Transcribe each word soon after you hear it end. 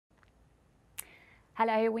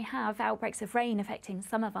Hello, we have outbreaks of rain affecting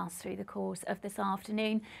some of us through the course of this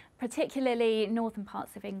afternoon, particularly northern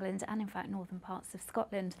parts of England and in fact northern parts of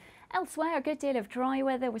Scotland. Elsewhere, a good deal of dry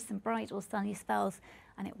weather with some bright or sunny spells,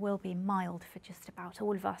 and it will be mild for just about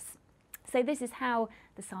all of us. So this is how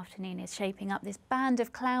this afternoon is shaping up. This band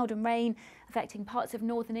of cloud and rain affecting parts of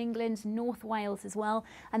northern England, North Wales as well,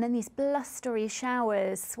 and then these blustery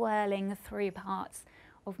showers swirling through parts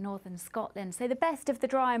of northern Scotland. So the best of the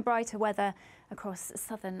dry and brighter weather across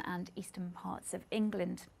southern and eastern parts of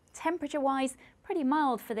England. Temperature-wise, pretty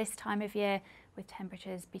mild for this time of year, with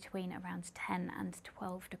temperatures between around 10 and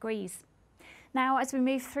 12 degrees. Now, as we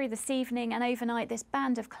move through this evening and overnight, this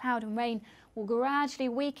band of cloud and rain will gradually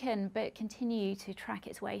weaken but continue to track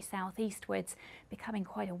its way southeastwards, becoming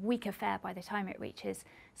quite a weak affair by the time it reaches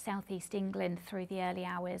southeast England through the early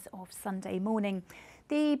hours of Sunday morning.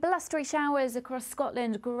 The blustery showers across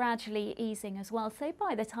Scotland gradually easing as well, so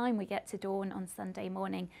by the time we get to dawn on Sunday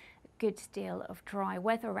morning, a good deal of dry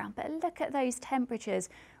weather around. But look at those temperatures,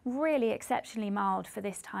 really exceptionally mild for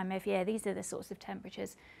this time of year. These are the sorts of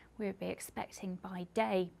temperatures we would be expecting by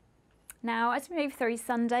day. Now, as we move through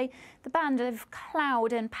Sunday, the band of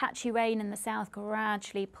cloud and patchy rain in the south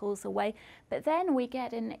gradually pulls away, but then we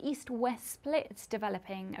get an east-west split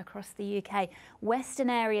developing across the UK.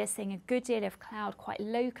 Western areas seeing a good deal of cloud, quite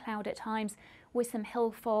low cloud at times, with some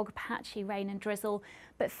hill fog, patchy rain and drizzle,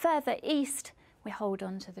 but further east, we hold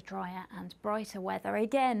on to the drier and brighter weather.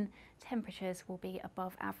 Again, temperatures will be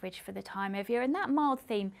above average for the time of year, and that mild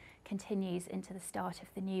theme continues into the start of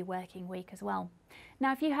the new working week as well.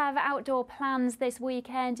 Now, if you have outdoor plans this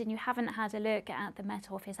weekend and you haven't had a look at the Met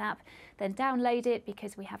Office app, then download it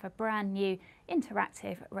because we have a brand new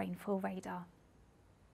interactive rainfall radar.